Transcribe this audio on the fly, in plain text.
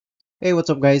Hey,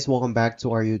 what's up guys? Welcome back to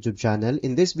our YouTube channel.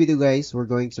 In this video guys, we're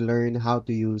going to learn how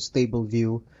to use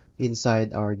TableView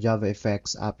inside our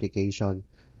JavaFX application.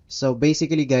 So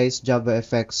basically guys,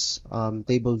 JavaFX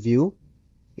TableView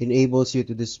enables you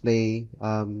to display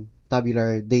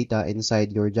tabular data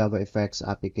inside your JavaFX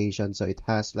application. So it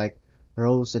has like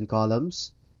rows and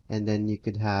columns, and then you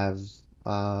could have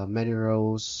many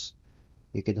rows,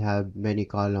 you could have many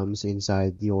columns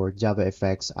inside your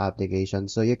JavaFX application.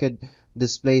 So you could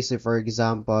display, say, for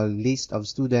example, list of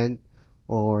student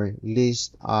or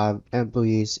list of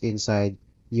employees inside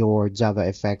your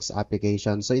JavaFX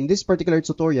application. So in this particular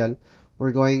tutorial,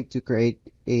 we're going to create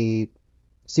a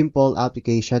simple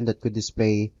application that could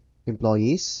display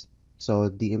employees. So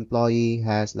the employee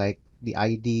has like the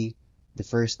ID, the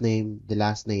first name, the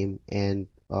last name, and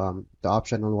the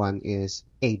optional one is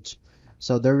age.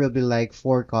 So there will be like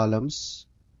 4 columns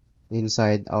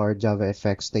inside our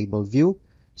JavaFX table view.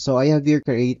 So I have here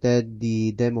created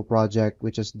the demo project,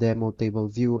 which is demo table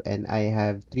view, and I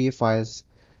have 3 files: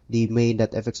 the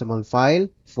main.fxml file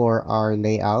for our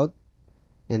layout,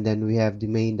 and then we have the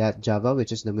main.java,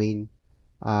 which is the main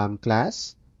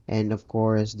class, and of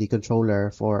course the controller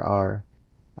for our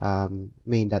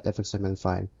main.fxml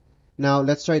file. Now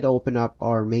let's try to open up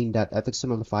our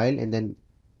main.fxml file and then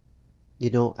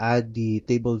add the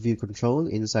table view control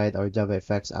inside our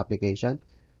JavaFX application.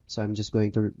 So I'm just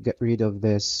going to get rid of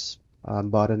this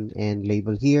button and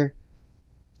label here,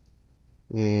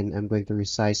 and I'm going to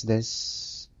resize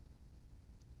this,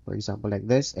 for example, like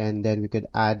this, and then we could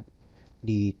add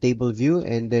the table view,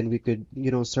 and then we could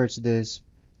search the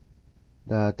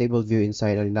table view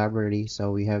inside our library.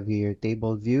 So we have here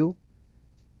table view,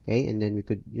 okay, and then we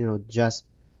could just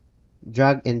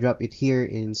drag and drop it here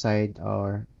inside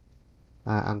our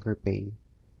anchor pane.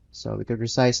 So we could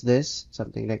resize this,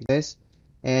 something like this.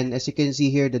 And as you can see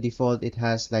here, the default, it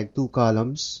has like 2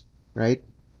 columns, right?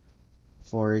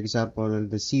 For example,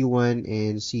 the C1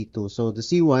 and C2. So the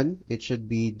C1, it should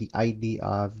be the ID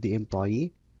of the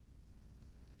employee.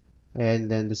 And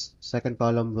then the second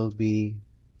column will be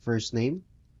first name.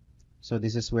 So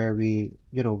this is where we,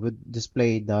 would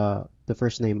display the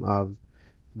first name of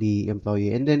the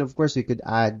employee. And then of course we could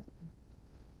add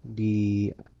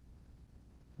the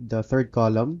third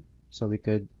column. So we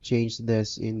could change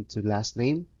this into last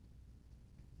name,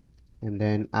 and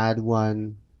then add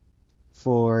one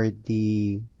for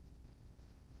the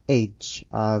age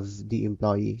of the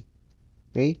employee.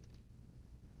 Okay.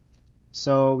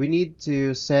 So we need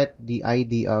to set the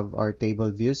ID of our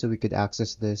table view so we could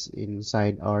access this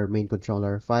inside our main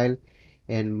controller file.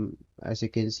 And as you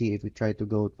can see, if we try to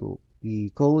go to the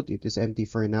code, it is empty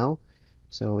for now.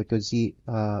 So we could see,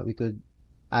 we could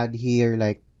add here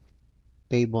like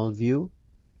table view.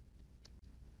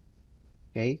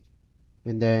 Okay.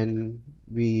 And then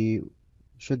we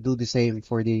should do the same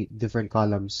for the different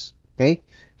columns. Okay.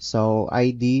 So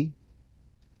ID.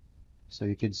 So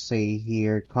you could say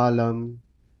here column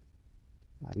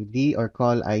ID or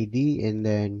call ID, and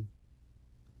then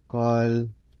call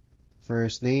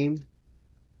first name.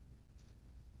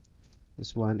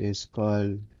 This one is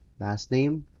call last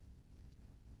name,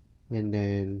 and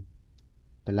then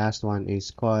the last one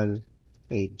is call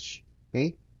age.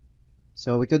 Okay,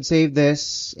 so we could save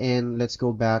this and let's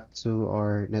go back to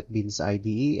our Netbeans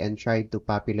IDE and try to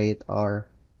populate our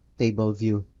table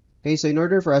view. Okay, so in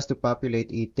order for us to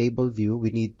populate a table view, we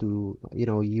need to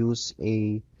use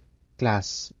a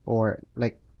class or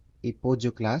like a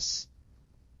Pojo class,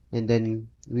 and then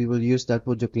we will use that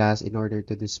Pojo class in order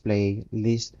to display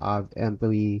list of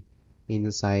employee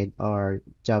inside our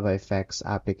JavaFX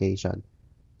application.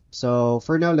 So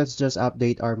for now, let's just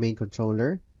update our main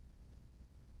controller,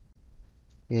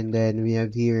 and then we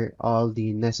have here all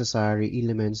the necessary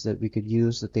elements that we could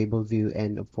use, the table view,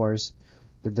 and of course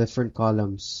the different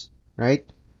columns. Right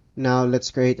now,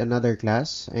 let's create another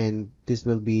class, and this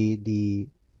will be the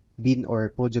bin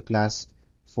or Pojo class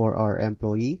for our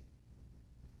employee.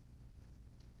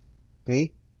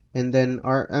 Okay, and then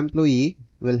our employee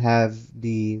will have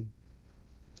the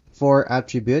 4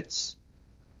 attributes.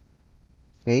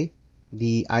 Okay,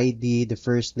 the ID, the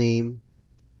first name,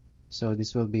 so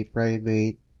this will be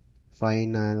private,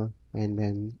 final, and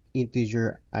then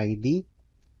integer ID.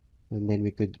 And then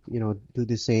we could do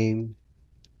the same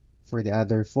for the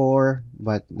other 4,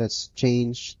 but let's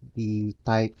change the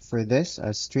type for this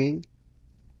as string.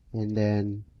 And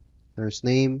then first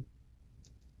name,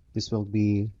 this will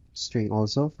be string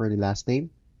also for the last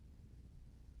name.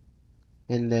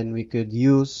 And then we could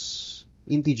use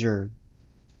integer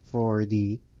for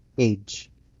the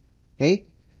age. Okay,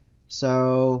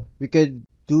 so we could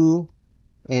do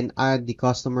and add the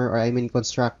customer, or I mean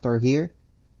constructor here.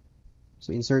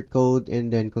 So insert code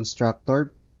and then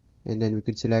constructor, and then we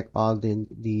could select all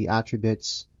the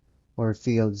attributes or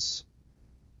fields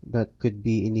that could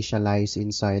be initialized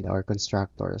inside our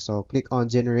constructor. So click on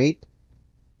generate,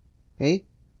 okay?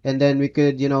 And then we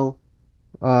could,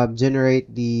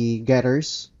 generate the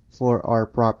getters for our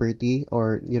property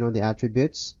or, the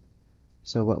attributes.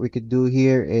 So what we could do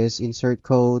here is insert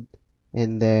code,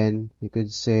 and then you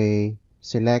could say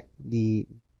select the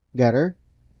getter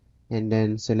and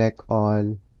then select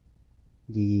all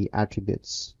the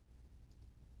attributes.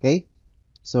 Okay,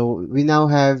 so we now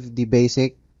have the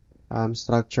basic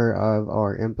structure of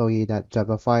our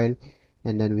employee.java file,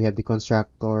 and then we have the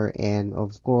constructor and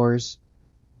of course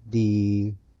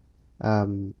the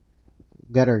um,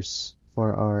 getters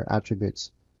for our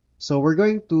attributes. So we're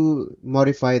going to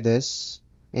modify this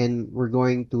and we're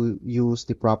going to use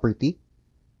the property.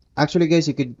 Actually, guys,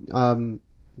 you could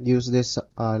use this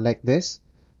like this,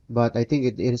 but I think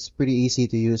it is pretty easy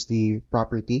to use the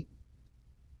property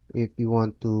if you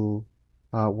want to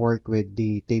work with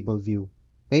the table view.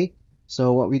 Okay,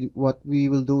 so what we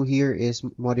will do here is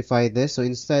modify this. So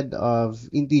instead of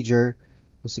integer,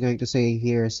 I'm just going to say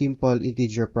here simple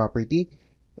integer property.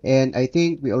 And I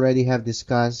think we already have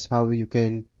discussed how you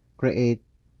can create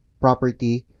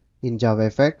property in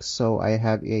JavaFX. So I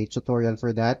have a tutorial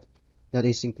for that that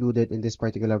is included in this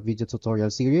particular video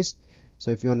tutorial series. So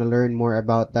if you want to learn more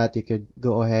about that, you could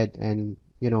go ahead and,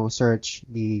 search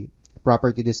the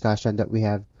property discussion that we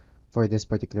have for this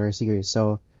particular series.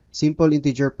 So simple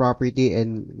integer property,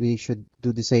 and we should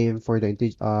do the same for the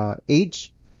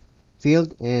age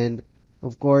field. And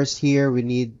of course, here we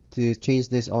need to change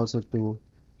this also to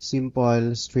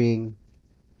simple string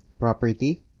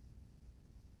property.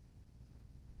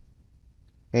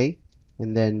 Okay,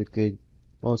 and then we could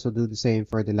also do the same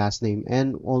for the last name,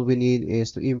 and all we need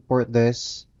is to import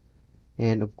this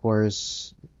and of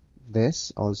course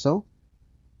this also.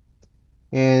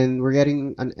 And we're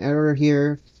getting an error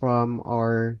here from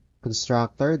our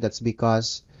constructor. That's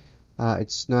because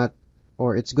it's not,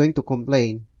 or it's going to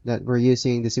complain that we're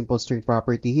using the simple string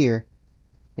property here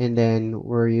and then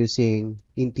we're using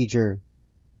integer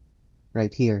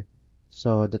right here.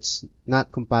 So that's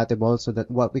not compatible. So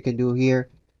that what we can do here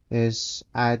is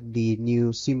add the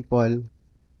new simple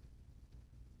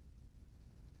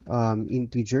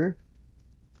integer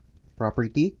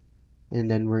property, and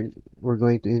then we're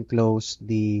going to enclose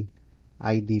the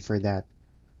ID for that.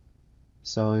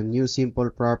 So new simple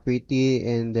property,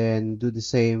 and then do the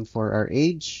same for our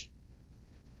age.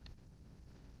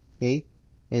 Okay,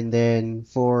 and then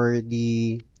for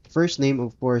the first name,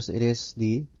 of course, it is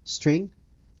the string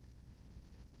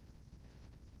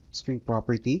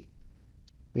property,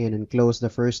 and enclose the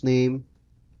first name,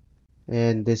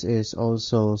 and this is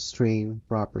also string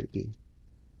property,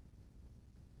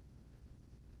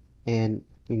 and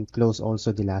enclose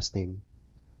also the last name.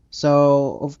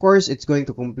 So of course it's going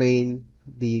to complain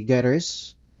the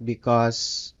getters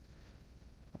because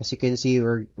as you can see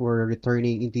we're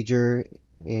returning integer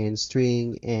and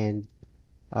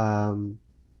um,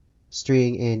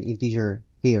 string and integer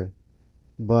here,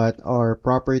 but our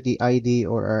property ID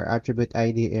or our attribute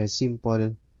ID is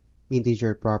simple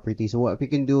integer property. So what we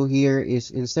can do here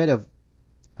is instead of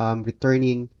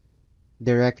returning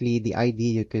directly the ID,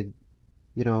 you could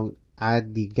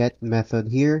add the get method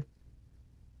here.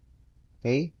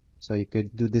 Okay, so you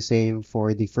could do the same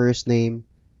for the first name,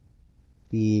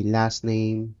 the last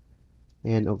name,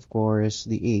 and of course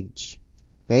the age.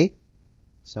 Okay,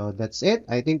 so that's it.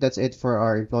 I think that's it for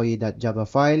our employee.java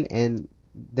file, and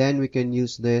then we can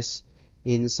use this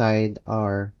inside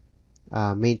our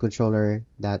main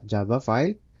controller.java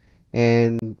file,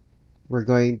 and we're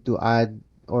going to add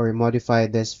or modify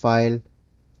this file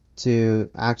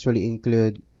to actually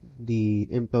include the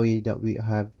employee that we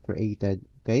have created.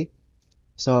 Okay,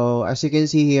 so as you can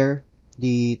see here,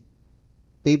 the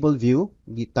table view,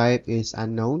 the type is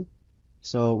unknown.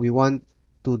 So we want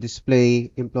to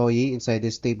display employee inside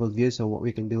this table view. So what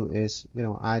we can do is,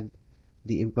 add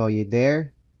the employee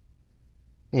there.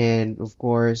 And of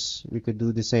course, we could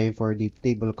do the same for the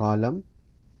table column.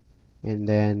 And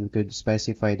then we could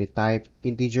specify the type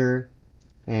integer.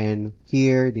 And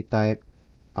here the type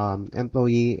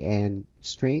employee and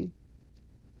string.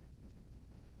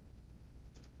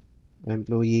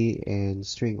 Employee and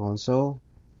string also.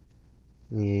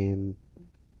 And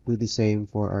do the same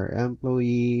for our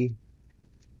employee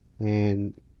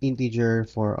and integer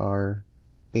for our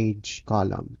age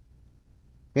column.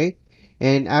 Okay,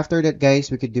 and after that, guys,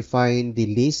 we could define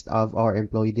the list of our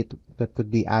employee that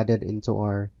could be added into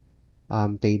our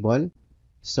table.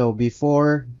 So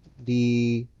before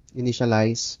the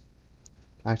initialize,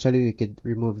 actually we could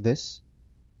remove this.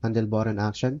 handle button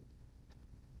action.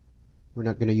 We're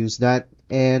not going to use that.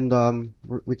 And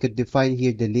we could define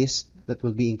here the list that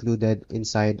will be included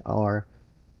inside our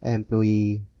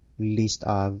employee list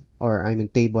of, or I mean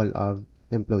table of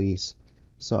employees.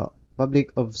 So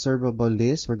public observable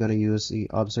list, we're going to use the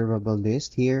observable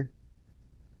list here.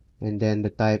 And then the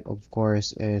type, of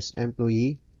course, is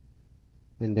employee.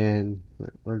 And then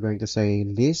we're going to say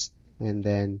list, and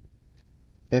then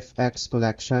fx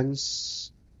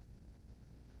collections,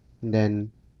 and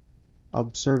then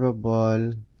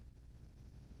observable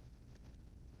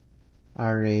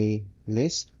array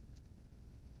list,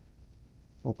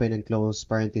 open and close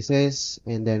parentheses,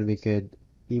 and then we could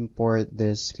import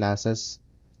these classes.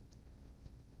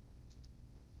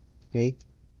 Okay,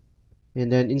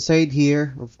 and then inside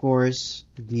here, of course,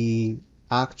 the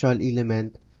actual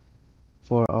element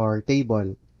for our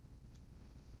table.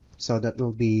 So that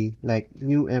will be like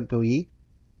new employee.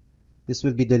 This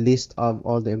will be the list of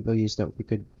all the employees that we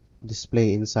could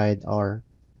display inside our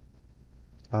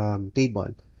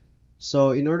table.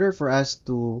 So in order for us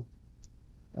to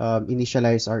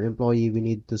initialize our employee, we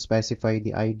need to specify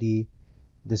the ID,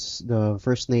 the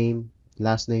first name,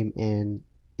 last name, and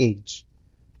age.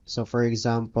 So for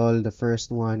example, the first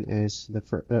one is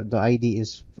the ID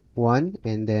is 1,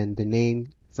 and then the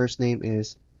first name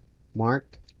is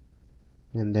Mark,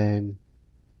 and then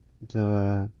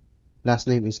the last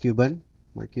name is Cuban,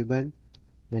 Mark Cuban,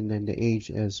 and then the age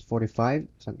is 45,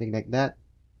 something like that.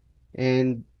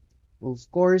 And of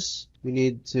course, we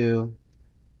need to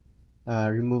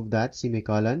remove that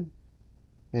semicolon,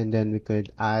 and then we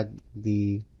could add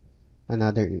the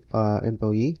another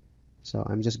employee. So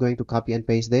I'm just going to copy and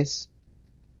paste this.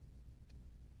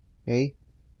 Okay,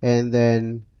 and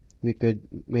then we could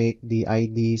make the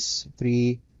IDs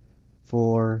 3,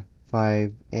 4,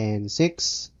 5, and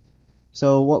 6.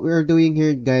 So what we're doing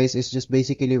here, guys, is just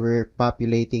basically we're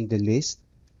populating the list,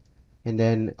 and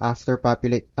then after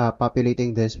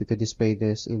populating this, we could display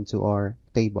this into our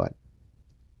table.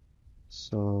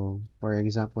 So for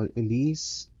example,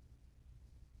 Elise,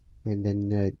 and then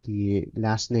the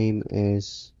last name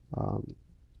is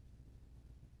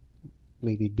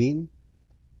maybe Bean,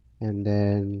 and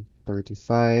then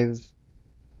 35,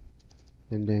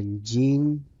 and then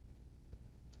Jean,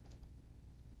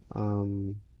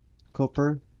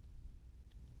 Cooper,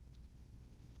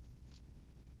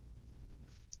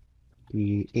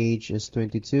 the age is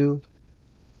 22,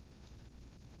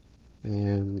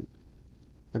 and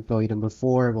employee number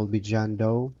 4 will be John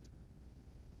Doe,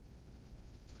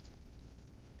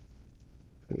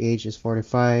 the age is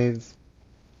 45,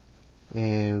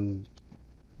 and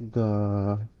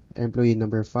the employee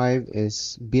number 5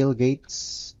 is Bill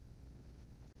Gates,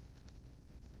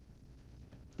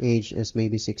 age is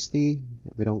maybe 60,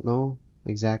 we don't know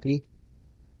exactly,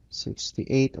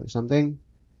 68 or something.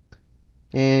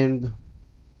 And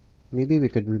maybe we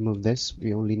could remove this,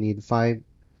 we only need 5.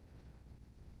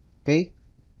 Okay,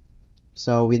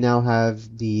 so we now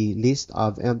have the list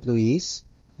of employees.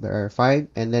 There are 5,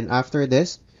 and then after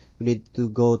this we need to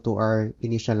go to our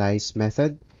initialize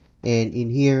method, and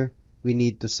in here we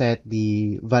need to set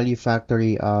the value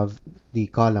factory of the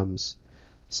columns.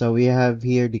 So we have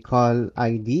here the call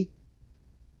ID,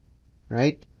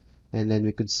 right? And then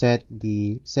we could set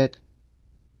the cell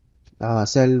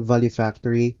value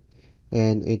factory,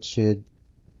 and it should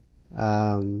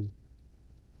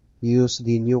use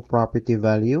the new property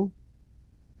value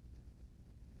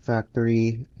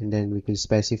factory, and then we can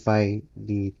specify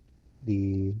the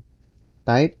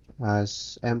type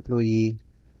as employee,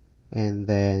 and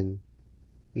then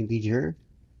integer,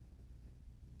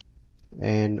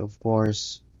 and of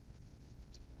course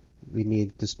we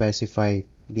need to specify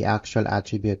the actual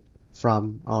attribute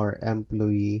from our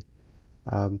employee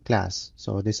class.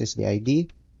 So this is the ID,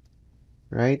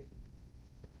 right?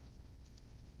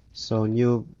 So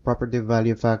new property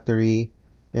value factory,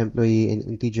 employee, and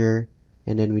integer,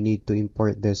 and then we need to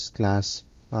import this class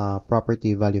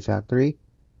property value factory,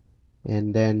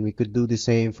 and then we could do the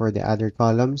same for the other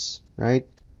columns, right?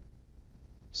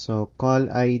 So call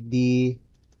ID,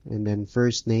 and then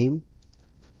first name,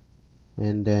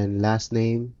 and then last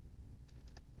name,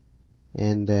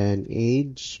 and then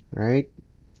age, right?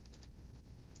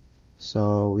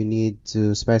 So we need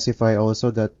to specify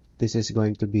also that this is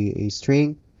going to be a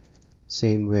string,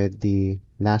 same with the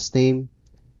last name,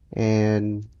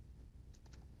 and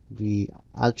the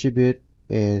attribute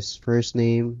is first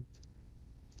name,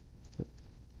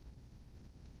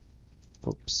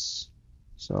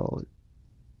 so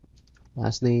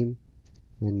last name,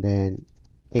 and then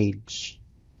age.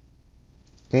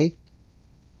 Okay,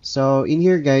 so in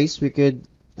here, guys, we could,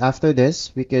 after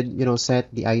this, we could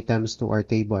set the items to our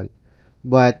table.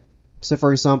 But so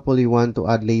for example, you want to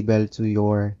add label to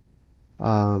your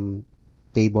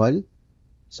table.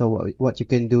 So what you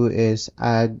can do is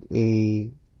add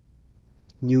a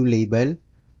new label.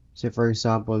 So for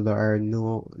example, there are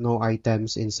no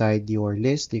items inside your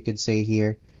list. You could say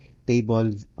here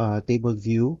table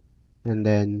view, and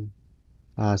then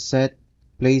set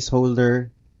placeholder,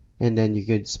 and then you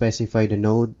could specify the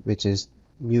node, which is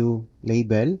new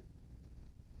label,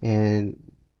 and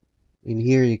in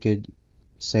here you could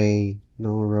say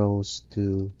no rows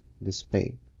to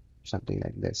display, something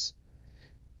like this.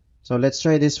 So let's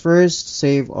try this first,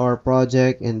 save our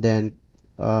project, and then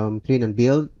clean and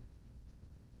build.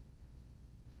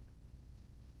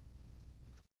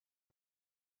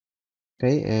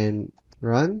 Okay, and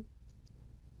run.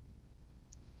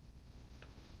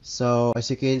 So as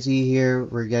you can see here,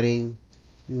 we're getting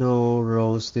no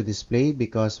rows to display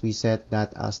because we set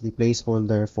that as the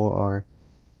placeholder for our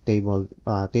table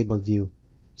view.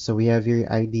 So we have here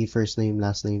ID, first name,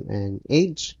 last name, and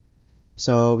age.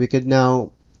 So we could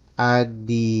now add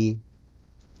the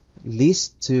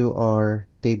list to our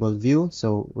table view.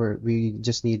 So we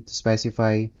just need to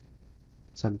specify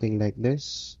something like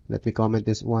this. Let me comment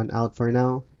this one out for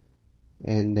now.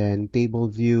 And then table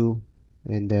view,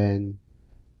 and then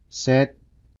set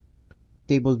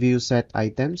table view set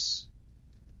items,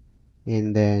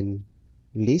 and then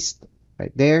list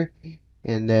right there.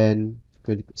 And then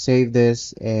could save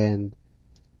this and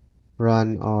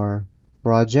run our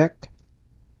project.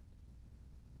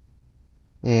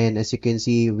 And as you can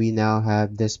see, we now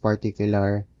have this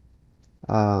particular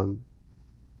um,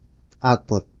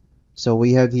 output. So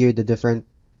we have here the different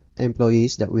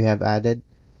employees that we have added.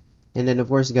 And then of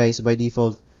course, guys, by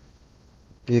default,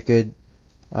 you could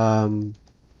um,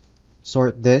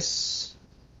 sort this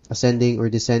ascending or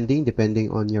descending depending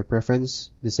on your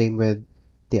preference. The same with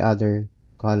the other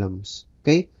columns.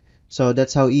 Okay, so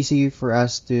that's how easy for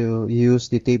us to use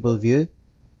the table view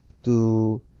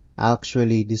to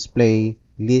actually display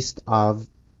list of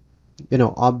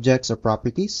objects or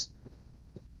properties.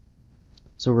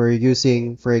 So we're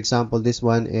using, for example, this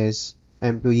one is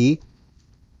employee,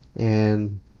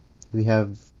 and we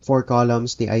have 4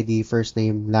 columns: the ID, first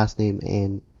name, last name,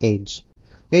 and age.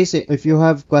 Okay, so if you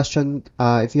have questions,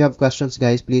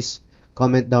 guys, please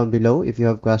comment down below if you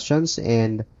have questions,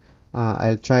 and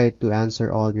I'll try to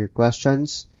answer all your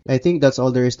questions. I think that's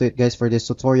all there is to it, guys, for this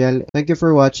tutorial. Thank you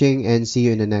for watching, and see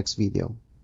you in the next video.